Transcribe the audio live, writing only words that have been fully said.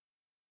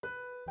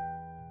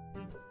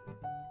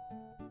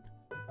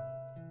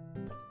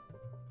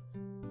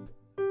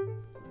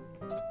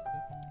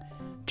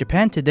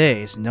Japan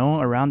today is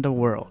known around the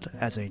world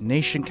as a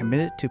nation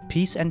committed to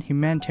peace and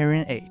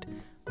humanitarian aid.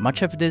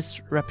 Much of this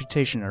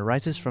reputation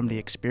arises from the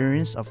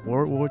experience of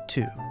World War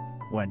II,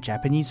 when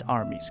Japanese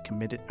armies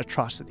committed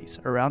atrocities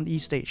around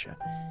East Asia,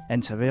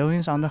 and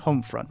civilians on the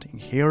home front in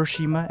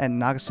Hiroshima and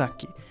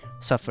Nagasaki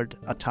suffered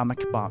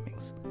atomic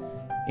bombings.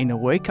 In the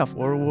wake of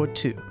World War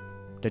II,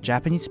 the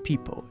Japanese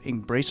people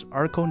embraced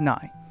Article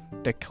 9,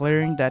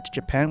 declaring that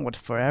Japan would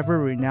forever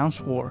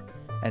renounce war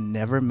and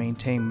never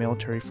maintain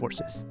military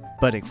forces.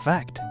 But in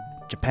fact,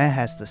 Japan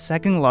has the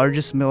second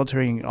largest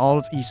military in all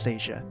of East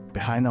Asia,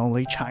 behind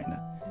only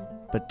China,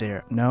 but they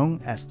are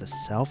known as the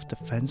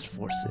Self-Defense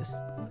Forces.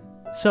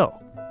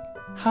 So,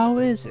 how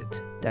is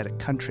it that a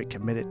country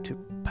committed to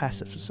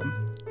pacifism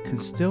can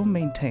still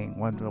maintain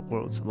one of the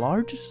world's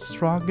largest,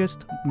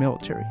 strongest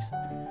militaries?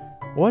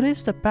 What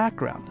is the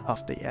background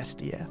of the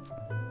SDF?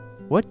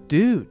 What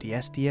do the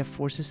SDF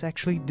forces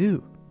actually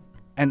do?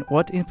 And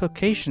what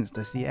implications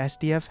does the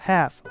SDF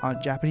have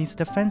on Japanese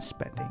defense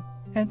spending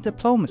and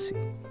diplomacy?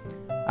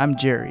 I'm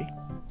Jerry.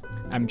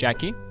 I'm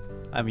Jackie.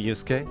 I'm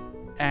Yusuke.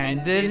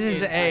 And this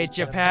is a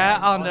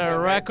Japan on the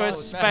Record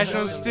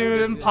Special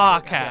Student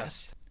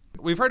Podcast.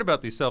 We've heard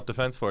about these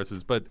self-defense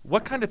forces, but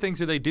what kind of things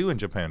do they do in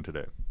Japan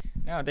today?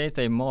 Nowadays,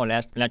 they more or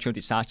less natural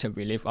disaster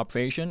relief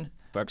operation.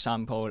 For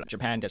example,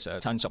 Japan, there's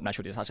tons of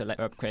natural disasters like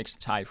earthquakes,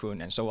 typhoon,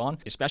 and so on.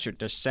 Especially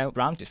the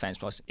self-ground defense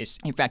force is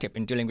effective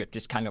in dealing with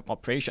this kind of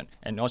operation.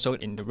 And also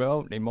in the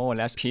world, they more or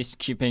less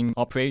peacekeeping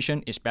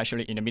operation,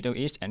 especially in the Middle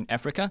East and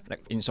Africa.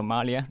 Like in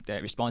Somalia,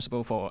 they're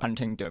responsible for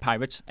hunting the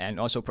pirates and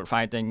also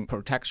providing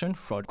protection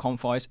for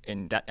convoys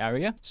in that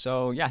area.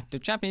 So yeah, the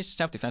Japanese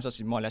self-defense force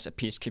is more or less a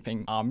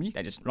peacekeeping army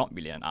that is not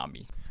really an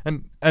army.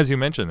 And as you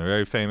mentioned,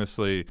 very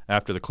famously,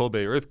 after the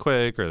Kobe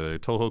earthquake or the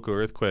Tohoku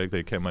earthquake,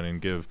 they came in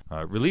and give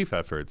relief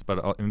efforts. But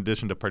in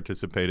addition to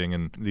participating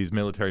in these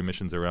military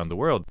missions around the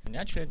world. And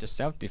actually, the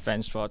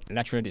self-defense for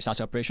natural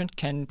disaster operation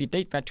can be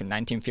dated back to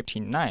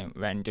 1959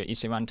 when the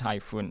Isaiwan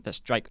typhoon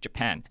struck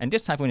Japan. And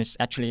this typhoon is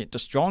actually the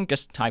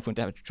strongest typhoon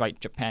that has struck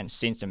Japan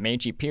since the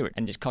Meiji period,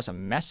 and it caused a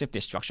massive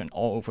destruction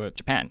all over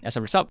Japan. As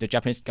a result, the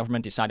Japanese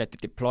government decided to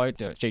deploy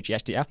the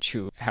JGSDF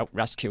to help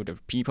rescue the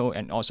people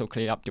and also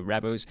clear up the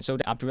rebels. So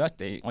that afterwards,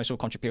 they also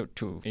contribute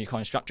to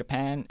reconstruct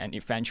Japan and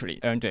eventually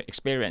earn the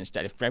experience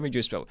that is very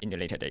useful in the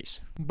later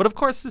days. But of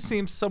course, this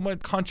seems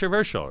somewhat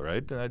controversial,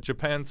 right?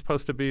 Japan's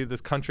supposed to be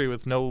this country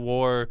with no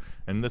war,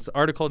 and this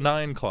Article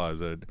 9 clause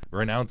that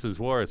renounces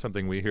war is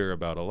something we hear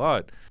about a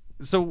lot.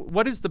 So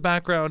what is the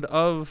background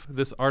of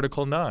this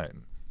Article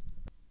 9?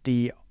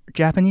 The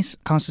Japanese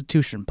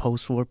Constitution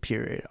post-war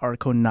period,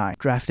 Article 9,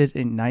 drafted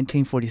in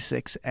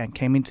 1946 and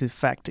came into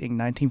effect in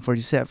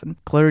 1947,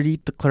 clearly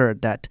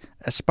declared that,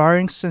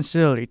 aspiring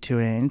sincerely to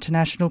an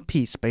international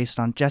peace based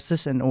on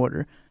justice and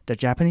order, the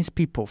Japanese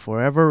people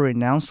forever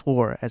renounce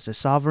war as a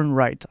sovereign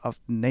right of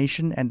the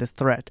nation and the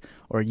threat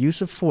or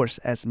use of force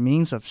as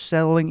means of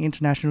settling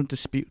international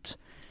disputes.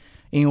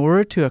 In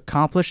order to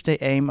accomplish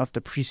the aim of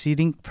the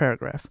preceding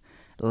paragraph,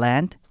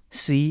 land,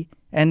 sea,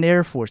 and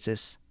air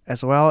forces,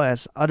 as well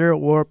as other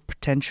war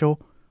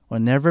potential, will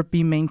never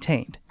be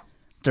maintained.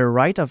 The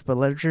right of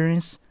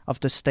belligerents of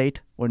the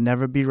state will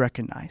never be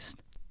recognized.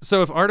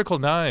 So if Article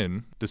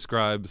 9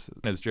 describes,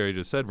 as Jerry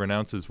just said,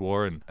 renounces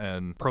war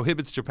and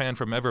prohibits Japan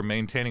from ever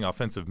maintaining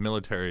offensive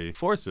military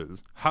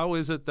forces, how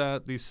is it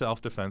that these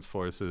self-defense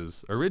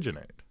forces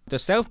originate? The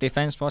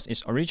self-defense force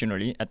is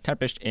originally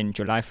established in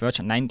July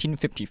 1st,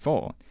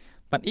 1954.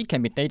 But it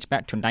can be dated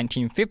back to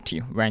 1950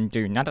 when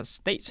the United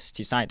States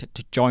decided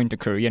to join the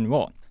Korean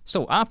War.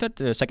 So after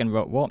the Second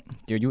World War,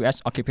 the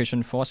U.S.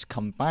 occupation force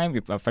combined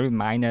with a very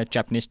minor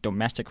Japanese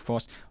domestic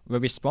force were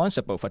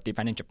responsible for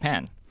defending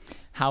Japan.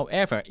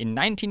 However, in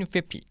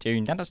 1950, the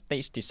United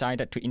States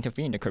decided to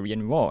intervene in the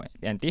Korean War,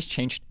 and this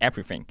changed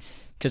everything,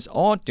 because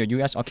all the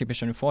U.S.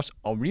 occupation force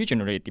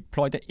originally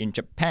deployed in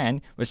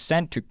Japan was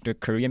sent to the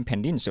Korean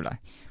Peninsula,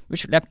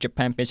 which left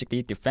Japan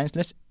basically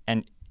defenseless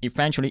and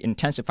eventually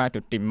intensified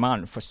the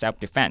demand for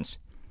self-defense.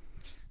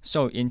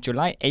 So in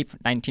July 8,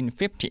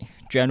 1950,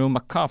 General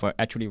MacArthur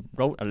actually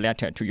wrote a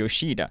letter to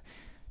Yoshida,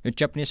 the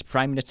Japanese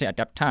Prime Minister at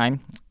that time,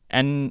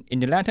 and in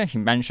the letter he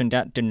mentioned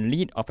that the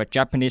need of a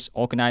Japanese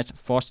organized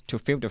force to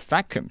fill the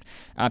vacuum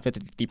after the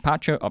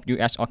departure of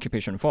U.S.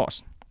 occupation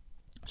force.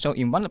 So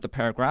in one of the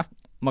paragraphs,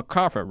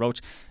 MacArthur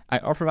wrote, "I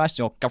authorize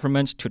your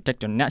government to take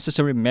the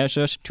necessary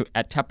measures to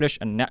establish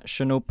a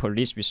national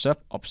police reserve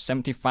of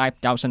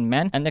 75,000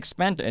 men and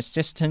expand the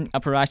existing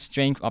authorized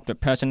strength of the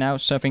personnel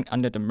serving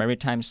under the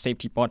Maritime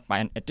Safety Board by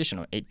an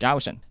additional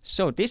 8,000.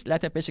 So this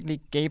letter basically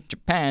gave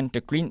Japan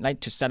the green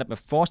light to set up a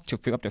force to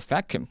fill up the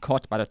vacuum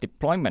caused by the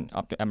deployment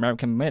of the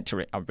American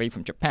military away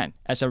from Japan.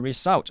 As a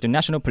result, the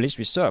National Police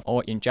Reserve,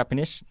 or in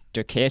Japanese,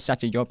 the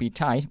Keisachi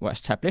Yobitai, was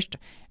established,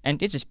 and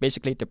this is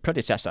basically the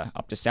predecessor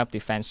of the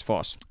self-defense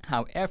force.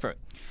 However,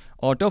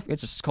 although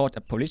it is called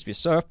a police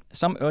reserve,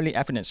 some early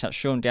evidence has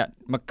shown that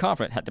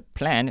MacArthur had a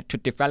plan to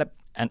develop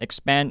and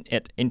expand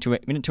it into a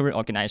military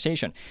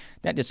organization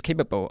that is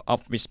capable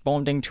of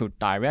responding to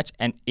direct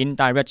and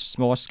indirect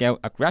small-scale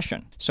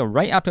aggression. So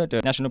right after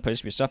the National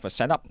Police Reserve was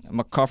set up,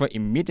 MacArthur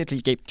immediately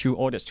gave 2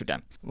 orders to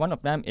them. One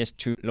of them is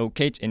to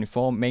locate in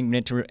 4 main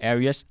military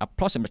areas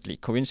approximately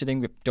coinciding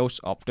with those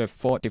of the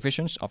 4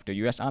 divisions of the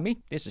U.S. Army.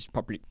 This is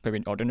probably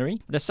very ordinary.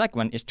 The second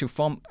one is to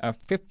form a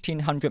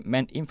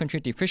 1,500-man infantry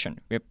division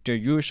with the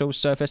usual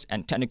service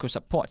and technical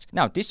support.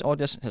 Now, these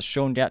orders have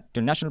shown that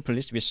the National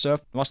Police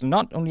Reserve was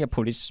not only a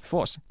police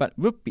force, but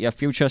would be a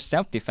future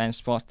self-defense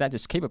force that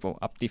is capable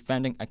of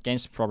defending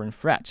against foreign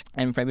threats.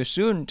 And very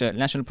soon, the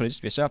National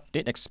Police Reserve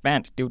did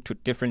expand due to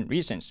different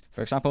reasons.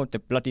 For example, the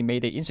Bloody May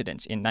Day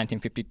incident in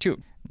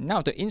 1952.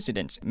 Now, the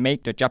incident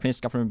made the Japanese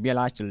government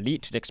realize the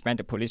need to expand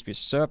the police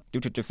reserve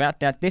due to the fact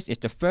that this is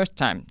the first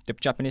time the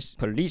Japanese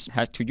police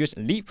had to use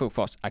lethal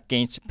force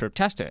against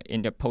protesters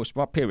in the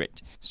post-war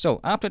period. So,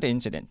 after the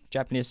incident,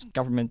 Japanese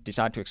government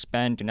decided to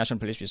expand the National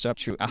Police Reserve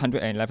to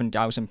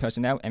 111,000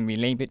 personnel and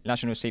rename it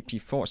National Safety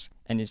Force.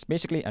 And it's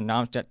basically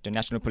announced that the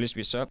National Police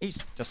Reserve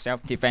is the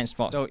self-defense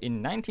force. So,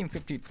 in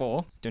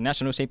 1954, the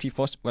National Safety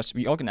Force was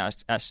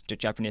reorganized as the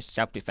Japanese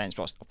self-defense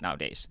force of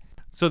nowadays.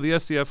 So the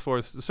SDF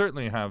force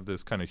certainly have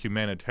this kind of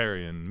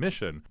humanitarian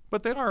mission,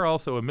 but they are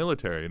also a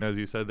military. And as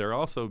you said, they're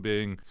also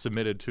being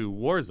submitted to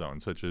war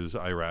zones such as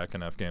Iraq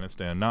and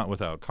Afghanistan, not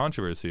without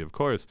controversy, of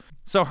course.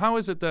 So how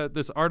is it that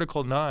this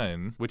Article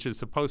 9, which is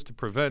supposed to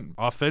prevent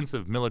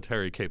offensive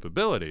military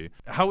capability,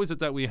 how is it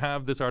that we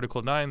have this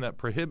Article 9 that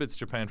prohibits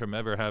Japan from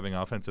ever having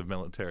offensive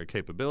military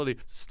capability,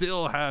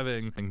 still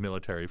having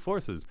military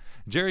forces?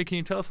 Jerry, can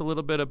you tell us a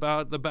little bit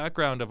about the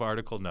background of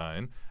Article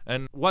 9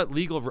 and what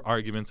legal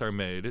arguments are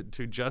made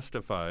to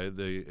justify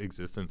the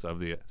existence of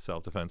the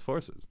self-defense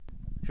forces?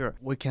 Sure.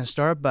 We can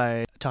start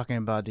by talking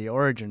about the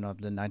origin of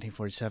the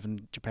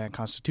 1947 Japan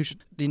Constitution.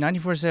 The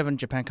 1947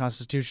 Japan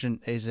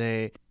Constitution is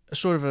a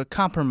sort of a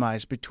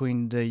compromise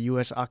between the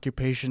U.S.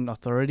 occupation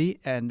authority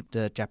and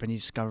the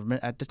Japanese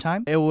government at the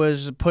time. It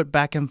was put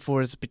back and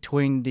forth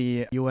between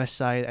the U.S.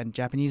 side and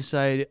Japanese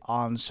side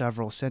on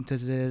several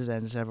sentences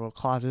and several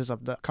clauses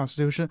of the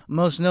Constitution.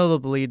 Most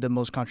notably, the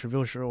most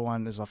controversial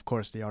one is, of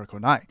course, the Article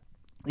 9.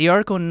 The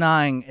Article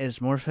 9 is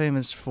more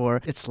famous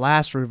for its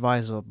last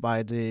revisal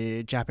by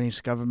the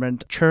Japanese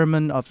government.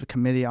 Chairman of the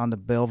Committee on the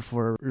Bill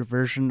for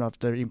Reversion of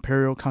the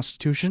Imperial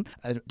Constitution,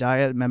 a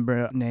Diet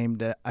member named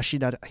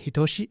Ashida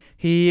Hitoshi,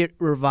 he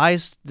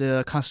revised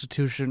the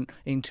Constitution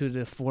into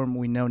the form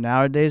we know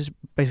nowadays,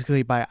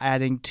 basically by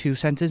adding 2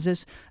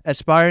 sentences,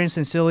 aspiring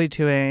sincerely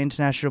to an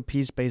international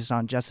peace based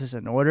on justice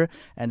and order,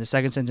 and the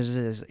second sentence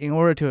is in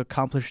order to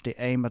accomplish the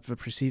aim of the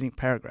preceding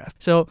paragraph.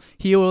 So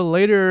he will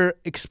later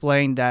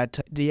explain that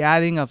the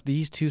adding of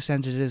these 2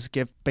 sentences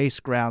give base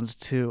grounds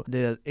to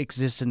the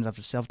existence of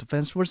the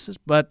self-defense forces,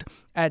 but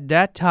at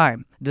that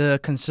time, the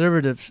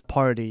Conservative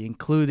Party,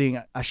 including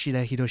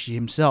Ashida Hitoshi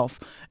himself,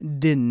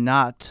 did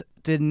not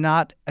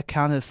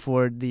account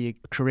for the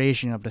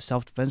creation of the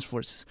self-defense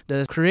forces.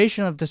 The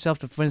creation of the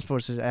self-defense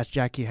forces, as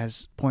Jackie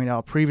has pointed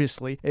out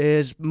previously,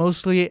 is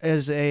mostly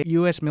as a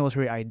U.S.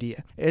 military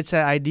idea. It's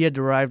an idea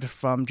derived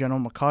from General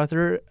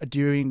MacArthur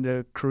during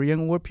the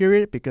Korean War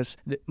period because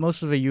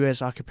most of the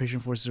U.S. occupation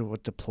forces were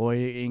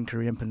deployed in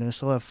Korean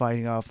Peninsula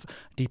fighting off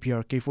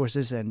DPRK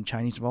forces and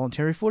Chinese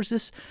voluntary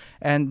forces,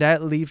 and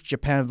that leaves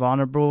Japan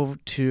vulnerable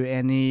to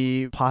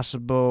any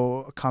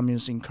possible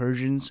communist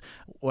incursions,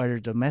 whether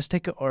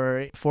domestic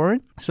or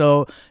foreign.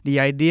 So the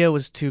idea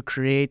was to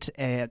create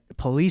a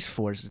police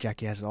force,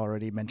 Jackie has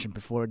already mentioned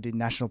before, the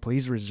National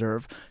Police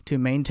Reserve, to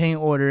maintain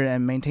order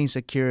and maintain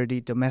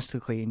security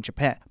domestically in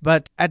Japan.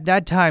 But at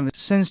that time,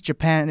 since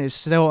Japan is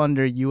still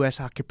under U.S.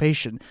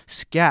 occupation,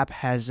 SCAP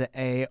has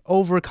a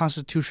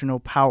over-constitutional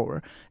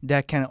power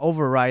that can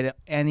override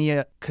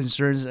any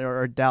concerns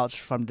or doubts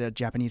from the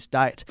Japanese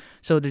Diet.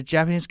 So the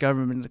Japanese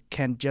government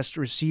can just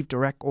receive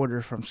direct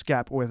orders from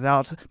SCAP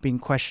without being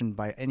questioned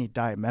by any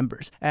Diet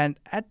members. And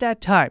at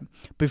that time,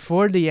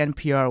 before the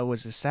NPR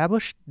was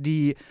established,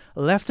 the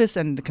leftists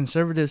and the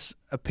conservatives'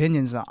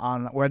 opinions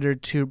on whether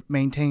to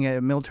maintain a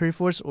military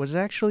force was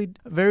actually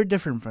very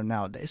different from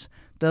nowadays.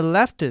 The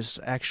leftists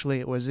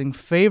actually was in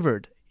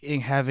favor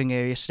in having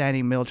a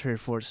standing military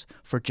force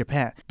for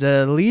Japan.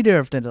 The leader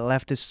of the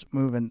leftist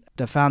movement,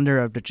 the founder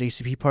of the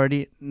JCP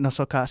party,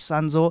 Nosoka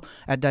Sanzo,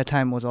 at that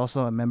time was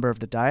also a member of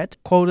the Diet,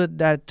 quoted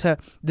that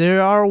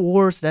there are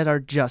wars that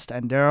are just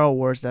and there are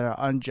wars that are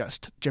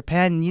unjust.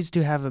 Japan needs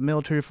to have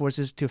military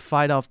forces to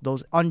fight off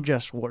those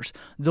unjust wars,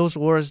 those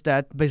wars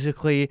that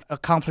basically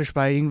accomplished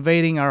by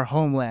invading our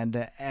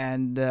homeland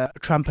and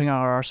trampling on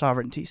our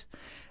sovereignties.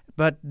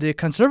 But the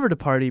Conservative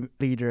Party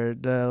leader,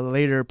 the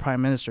later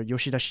Prime Minister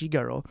Yoshida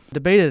Shigaro,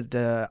 debated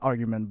the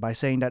argument by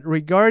saying that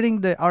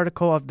regarding the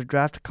article of the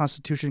draft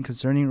constitution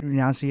concerning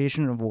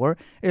renunciation of war,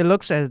 it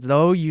looks as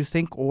though you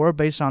think war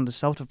based on the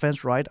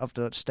self-defense right of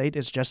the state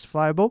is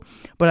justifiable,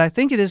 but I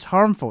think it is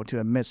harmful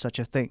to admit such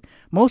a thing.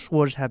 Most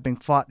wars have been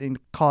fought in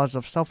cause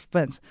of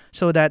self-defense,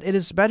 so that it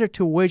is better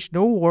to wage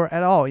no war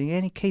at all in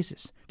any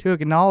cases. to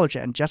acknowledge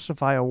and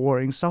justify a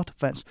war in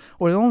self-defense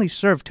will only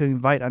serve to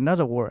invite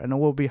another war and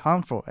will be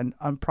harmful and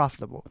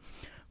unprofitable.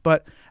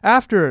 But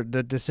after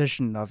the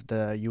decision of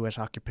the U.S.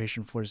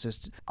 occupation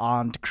forces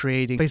on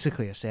creating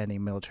basically a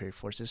standing military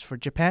forces for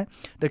Japan,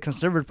 the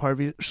Conservative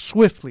Party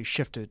swiftly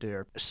shifted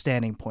their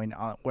standing point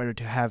on whether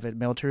to have a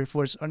military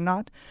force or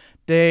not.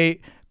 They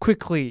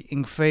quickly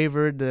in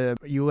favor the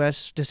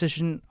U.S.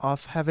 decision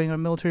of having a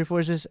military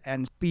forces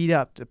and speed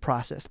up the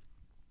process.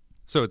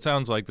 So it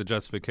sounds like the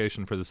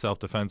justification for the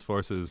self-defense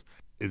forces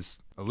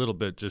is a little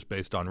bit just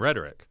based on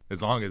rhetoric.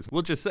 As long as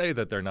we'll just say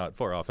that they're not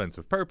for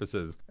offensive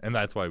purposes, and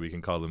that's why we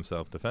can call them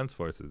self-defense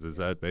forces. Is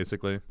that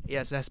basically?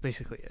 Yes, that's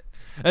basically it.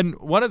 And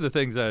one of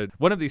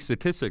these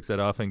statistics that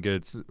often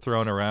gets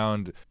thrown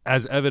around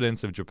as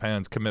evidence of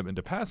Japan's commitment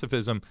to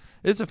pacifism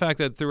is the fact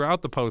that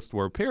throughout the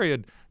post-war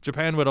period,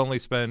 Japan would only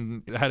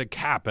had a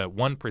cap at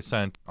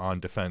 1% on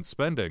defense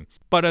spending.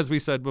 But as we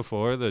said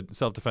before, the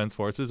self-defense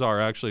forces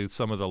are actually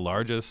some of the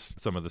largest,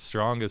 some of the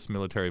strongest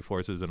military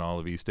forces in all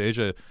of East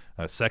Asia,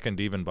 second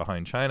even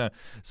behind China.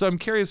 So I'm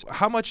curious,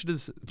 how much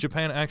does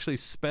Japan actually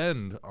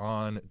spend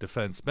on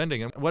defense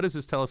spending? And what does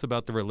this tell us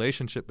about the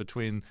relationship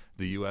between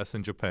the U.S.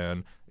 and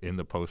Japan in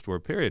the post-war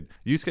period?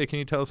 Yusuke, can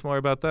you tell us more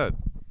about that?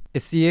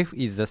 SDF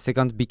is the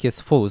second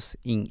biggest force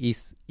in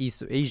East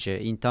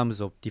Asia in terms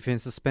of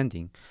defense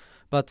spending.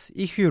 But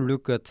if you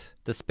look at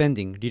the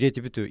spending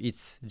relative to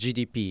its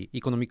GDP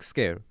economic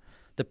scale,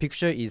 the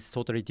picture is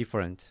totally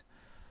different.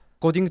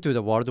 According to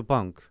the World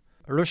Bank,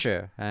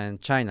 Russia and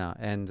China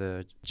and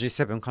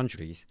G7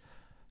 countries,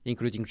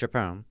 including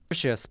Japan,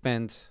 Russia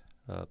spent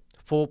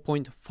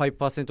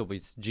 4.5% of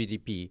its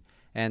GDP,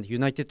 and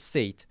United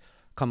States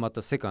come at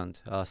the second,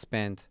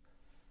 spent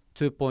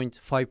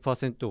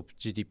 2.5% of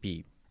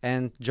GDP,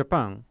 and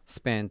Japan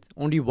spent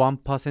only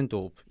 1%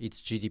 of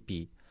its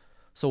GDP.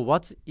 So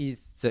what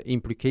is the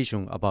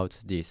implication about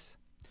this?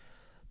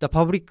 The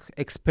public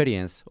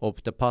experience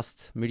of the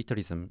past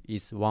militarism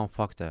is one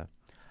factor.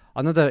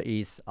 Another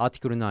is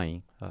Article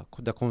 9,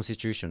 the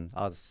Constitution,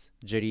 as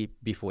Jerry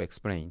before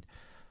explained.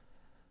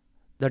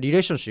 The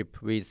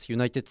relationship with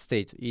United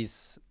States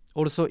is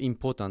also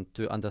important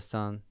to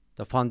understand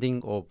the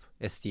funding of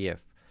SDF.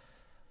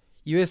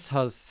 US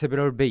has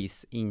several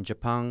bases in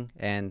Japan,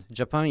 and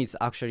Japan is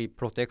actually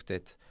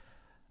protected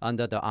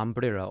under the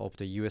umbrella of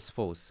the US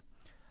force.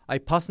 I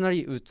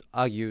personally would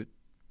argue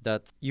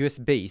that US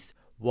base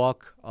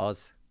work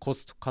as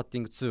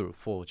cost-cutting tool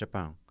for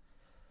Japan.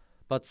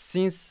 But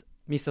since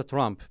Mr.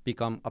 Trump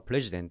became a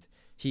president,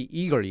 he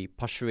eagerly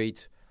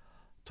persuaded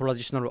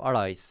traditional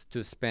allies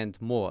to spend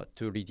more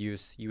to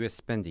reduce US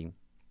spending.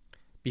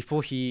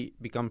 Before he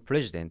became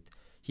president,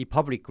 he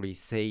publicly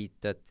said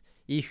that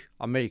if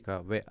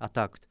America were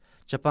attacked,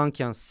 Japan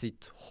can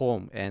sit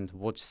home and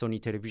watch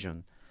Sony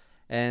television.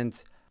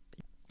 And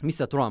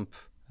Mr. Trump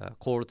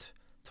called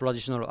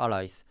traditional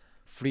allies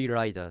free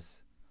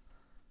riders.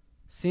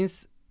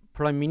 Since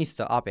Prime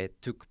Minister Abe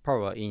took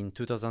power in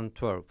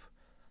 2012,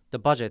 the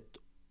budget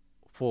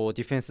for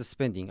defense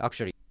spending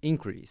actually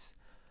increased.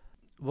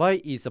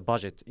 Why is the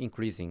budget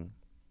increasing?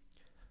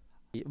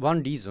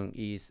 One reason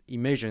is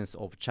emergence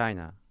of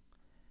China.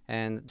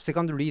 And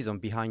second reason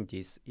behind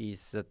this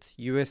is that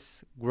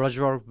US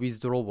gradual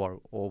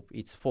withdrawal of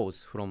its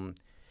force from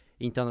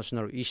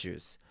international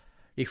issues,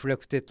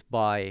 reflected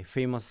by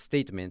famous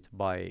statement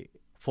by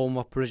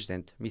former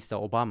President Mr.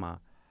 Obama.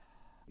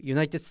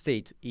 United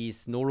States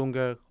is no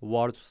longer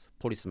world's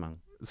policeman.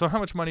 So how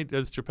much money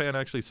does Japan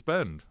actually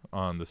spend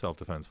on the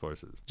self-defense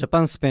forces?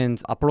 Japan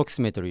spends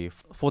approximately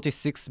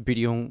 46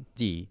 billion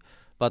D,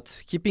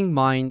 but keep in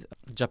mind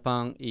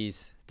Japan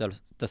is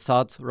the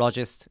third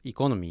largest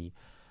economy.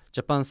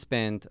 Japan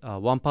spent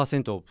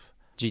 1% of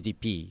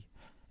GDP,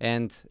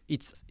 and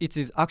it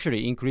is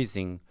actually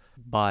increasing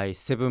by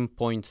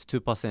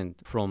 7.2%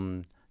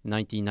 from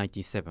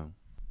 1997.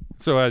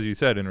 So as you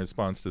said, in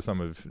response to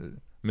some of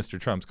Mr.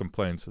 Trump's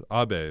complaints,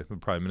 Abe, the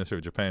Prime Minister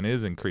of Japan,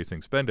 is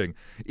increasing spending.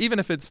 Even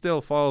if it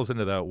still falls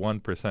into that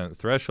 1%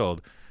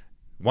 threshold,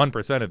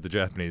 1% of the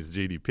Japanese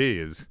GDP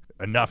is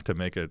enough to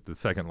make it the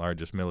second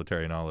largest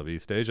military in all of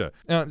East Asia.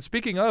 Now,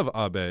 speaking of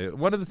Abe,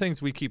 one of the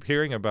things we keep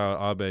hearing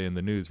about Abe in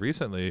the news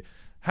recently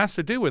has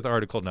to do with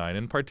Article 9,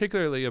 and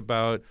particularly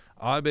about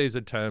Abe's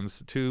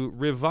attempts to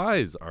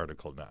revise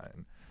Article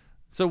 9.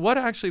 So what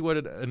actually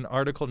would an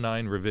Article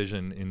 9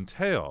 revision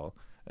entail?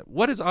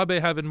 What does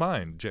Abe have in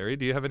mind? Jerry,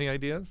 do you have any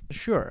ideas?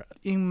 Sure.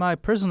 In my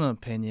personal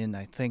opinion,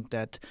 I think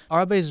that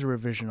Abe's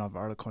revision of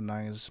Article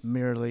 9 is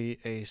merely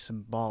a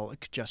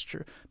symbolic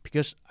gesture,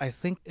 because I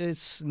think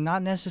it's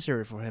not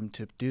necessary for him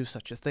to do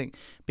such a thing,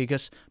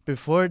 because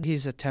before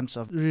his attempts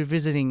of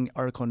revisiting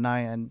Article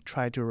 9 and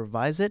try to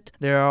revise it,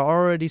 there are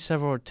already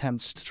several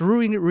attempts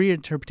through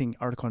reinterpreting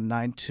Article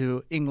 9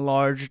 to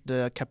enlarge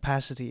the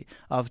capacity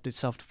of the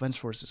self-defense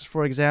forces.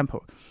 For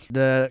example,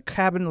 the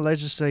Cabinet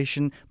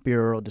Legislation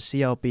Bureau, the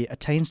CLB, NCLB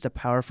attains the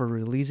power for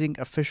releasing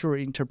official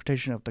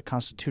interpretation of the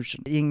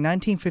Constitution. In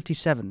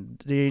 1957,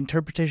 the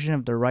interpretation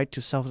of the right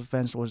to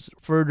self-defense was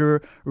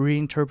further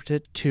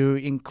reinterpreted to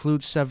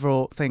include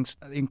several things,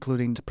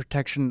 including the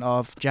protection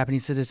of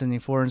Japanese citizens in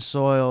foreign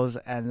soils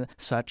and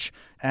such.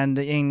 And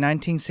in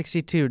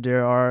 1962,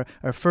 there are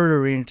a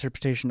further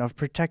reinterpretation of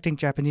protecting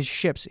Japanese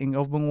ships in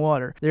open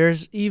water.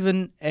 There's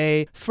even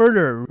a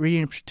further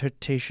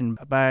reinterpretation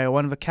by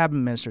one of the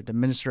cabinet ministers, the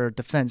Minister of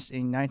Defense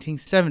in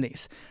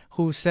 1970s,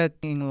 who said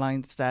in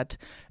lines that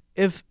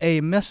if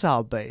a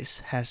missile base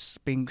has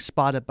been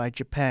spotted by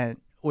Japan,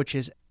 which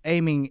is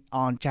aiming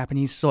on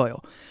Japanese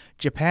soil,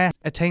 Japan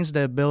attains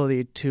the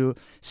ability to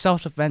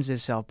self-defend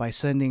itself by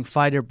sending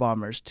fighter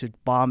bombers to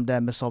bomb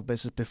that missile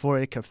bases before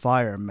it could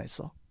fire a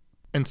missile.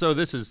 And so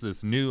this is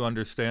this new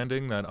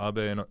understanding that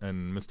Abe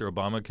and Mr.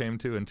 Obama came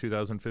to in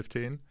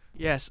 2015?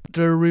 Yes,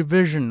 the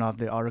revision of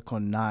the Article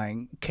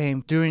 9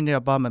 came during the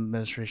Obama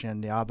administration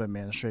and the Abe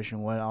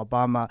administration, when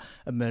Obama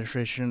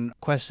administration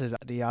requested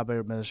the Abe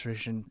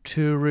administration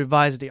to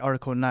revise the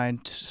Article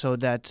 9 so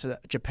that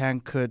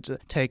Japan could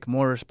take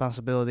more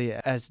responsibility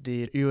as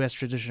the U.S.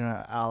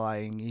 traditional ally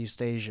in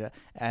East Asia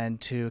and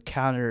to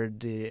counter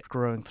the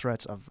growing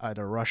threats of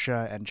either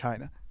Russia and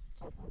China.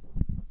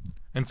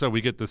 And so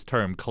we get this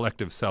term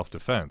collective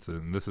self-defense,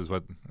 and this is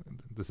what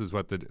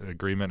the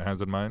agreement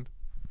has in mind?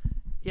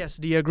 Yes,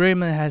 the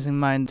agreement has in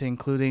mind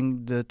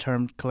including the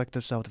term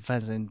collective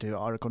self-defense into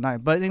Article 9.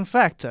 But in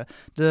fact,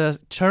 the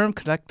term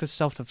collective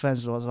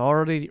self-defense was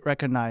already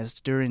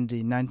recognized during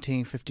the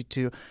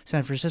 1952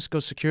 San Francisco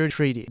Security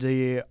Treaty.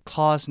 The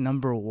clause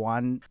number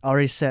 1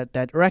 already said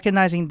that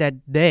recognizing that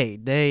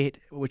they,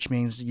 which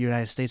means the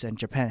United States and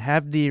Japan,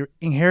 have the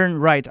inherent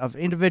right of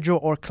individual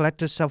or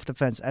collective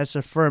self-defense as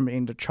affirmed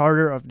in the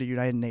Charter of the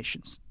United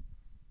Nations.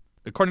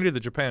 According to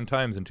the Japan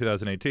Times in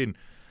 2018,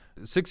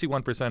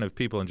 61% of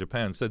people in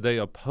Japan said they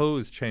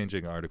oppose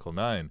changing Article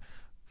 9.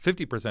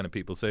 50% of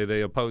people say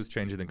they oppose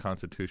changing the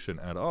Constitution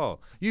at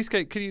all.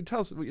 Yusuke, can you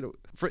tell us,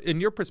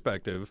 in your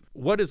perspective,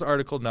 what does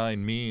Article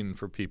 9 mean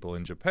for people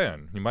in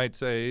Japan? You might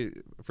say,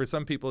 for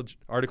some people,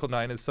 Article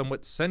 9 is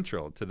somewhat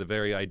central to the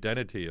very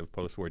identity of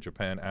post-war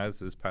Japan as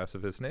this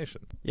pacifist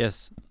nation.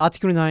 Yes,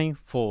 Article 9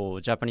 for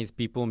Japanese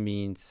people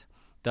means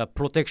the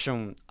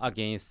protection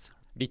against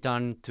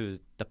return to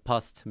the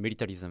past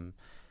militarism.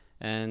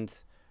 And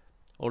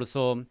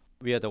also,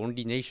 we are the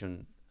only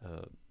nation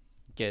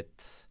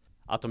get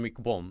atomic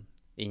bomb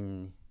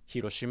in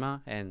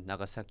Hiroshima and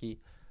Nagasaki.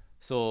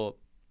 So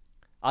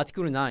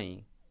Article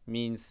 9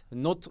 means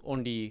not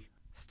only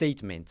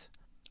statement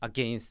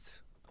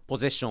against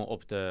possession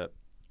of the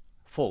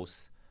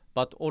force,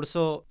 but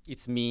also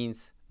it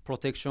means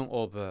protection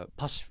of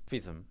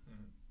pacifism.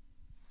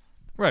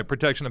 Right,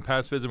 protection of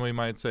pacifism, we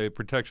might say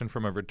protection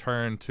from a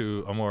return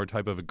to a more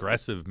type of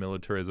aggressive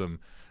militarism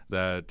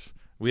that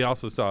we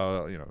also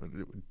saw,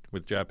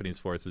 with Japanese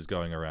forces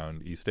going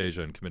around East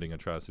Asia and committing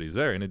atrocities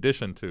there, in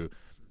addition to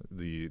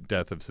the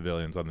death of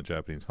civilians on the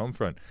Japanese home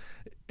front.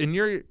 When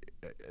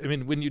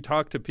you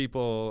talk to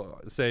people,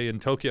 say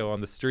in Tokyo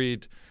on the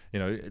street,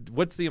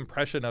 what's the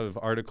impression of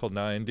Article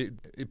 9? Do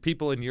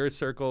people in your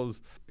circles,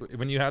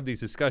 when you have these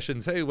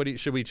discussions, hey,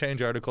 should we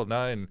change Article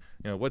 9?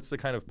 What's the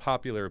kind of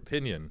popular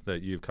opinion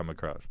that you've come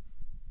across?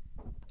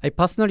 I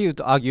personally would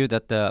argue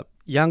that the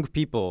young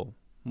people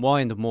more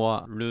and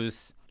more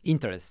lose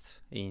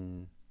interest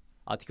in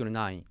Article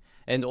 9.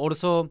 And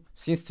also,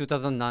 since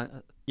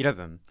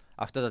 2011,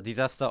 after the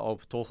disaster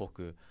of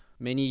Tohoku,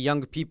 many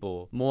young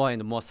people more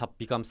and more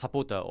become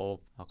supporter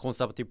of a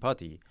conservative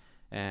party.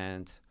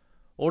 And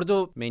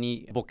although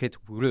many advocate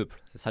groups,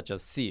 such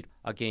as SEAL,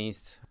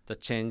 against the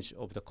change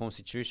of the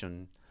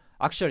constitution,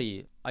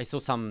 actually, I saw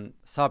some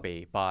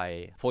survey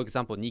by, for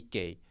example,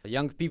 Nikkei.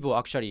 Young people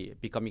actually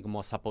becoming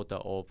more supporter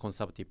of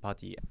conservative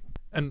party.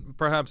 And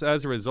perhaps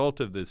as a result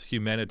of this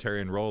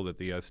humanitarian role that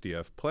the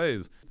SDF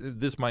plays,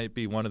 this might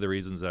be one of the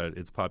reasons that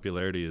its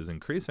popularity is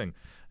increasing.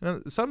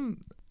 Some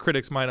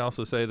critics might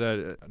also say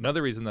that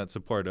another reason that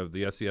support of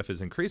the SDF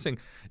is increasing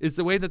is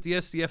the way that the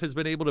SDF has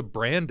been able to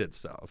brand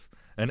itself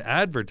and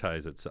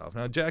advertise itself.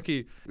 Now,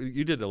 Jackie,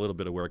 you did a little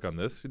bit of work on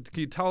this. Can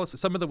you tell us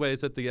some of the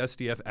ways that the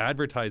SDF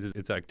advertises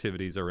its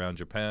activities around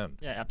Japan?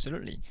 Yeah,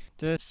 absolutely.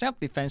 The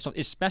self-defense force,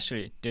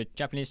 especially the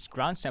Japanese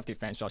ground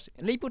self-defense force,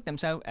 label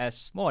themselves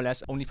as more or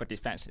less only for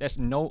defense. There's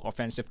no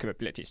offensive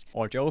capabilities,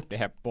 although they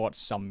have bought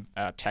some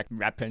attack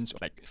weapons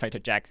like fighter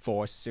jet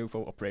for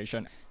civil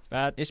operation.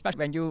 But especially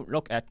when you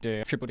look at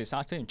the triple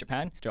disaster in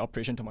Japan, the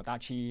Operation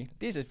Tomodachi,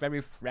 this is very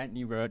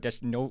friendly word.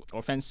 There's no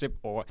offensive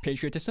or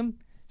patriotism.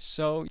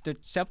 So the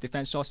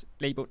self-defense force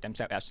labeled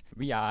themselves as,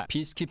 we are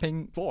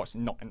peacekeeping force,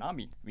 not an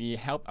army. We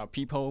help our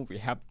people, we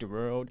help the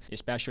world,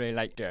 especially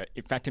like the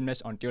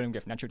effectiveness on dealing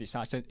with natural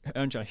disasters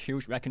earns a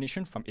huge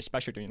recognition from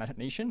especially the United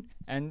Nations.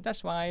 And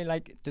that's why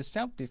like the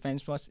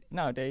self-defense force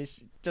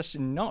nowadays does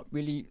not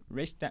really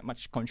raise that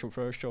much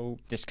controversial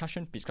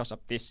discussion because of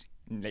this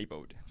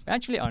labeled.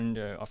 Actually, on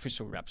the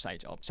official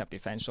website of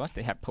Self-Defense Force,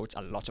 they have posted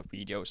a lot of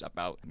videos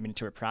about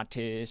military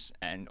practice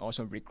and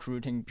also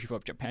recruiting people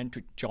of Japan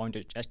to join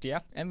the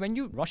SDF. And when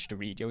you watch the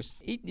videos,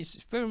 it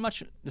is very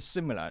much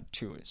similar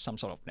to some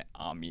sort of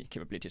army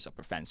capabilities of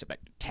offensive,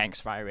 like tanks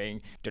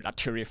firing, the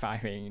artillery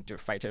firing, the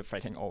fighter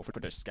fighting over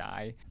the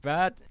sky.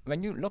 But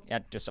when you look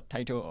at the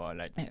subtitle or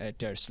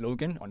the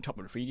slogan on top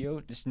of the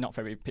video, it's not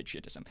very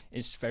patriotism.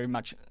 It's very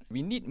much,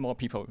 we need more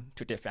people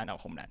to defend our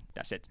homeland.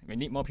 That's it. We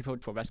need more people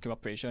for rescue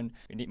operation.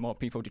 We need more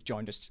people to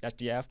join the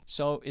SDF.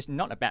 So it's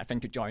not a bad thing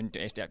to join the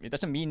SDF. It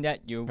doesn't mean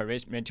that you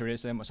parade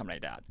militarism or something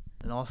like that.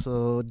 And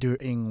also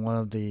during one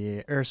of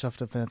the Air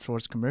Self-Defense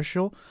Force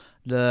commercial,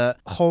 the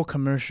whole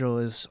commercial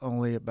is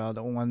only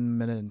about 1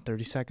 minute and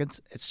 30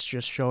 seconds. It's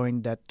just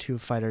showing that 2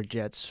 fighter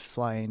jets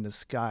flying in the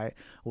sky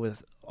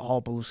with all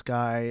blue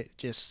sky,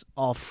 just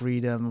all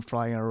freedom,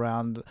 flying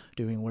around,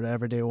 doing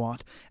whatever they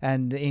want.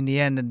 And in the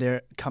end,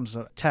 there comes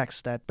a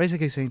text that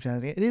basically saying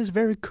it is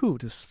very cool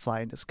to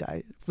fly in the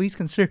sky. Please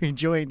consider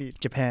joining the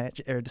Japan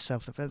Air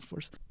Self-Defense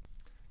Force.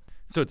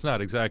 So it's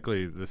not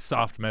exactly the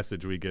soft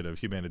message we get of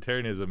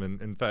humanitarianism.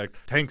 In fact,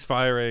 tanks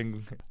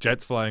firing,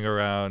 jets flying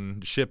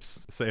around,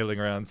 ships sailing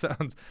around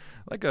sounds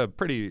like a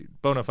pretty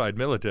bona fide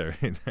military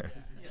there.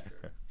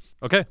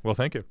 Okay, well,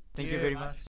 thank you. Thank you very much.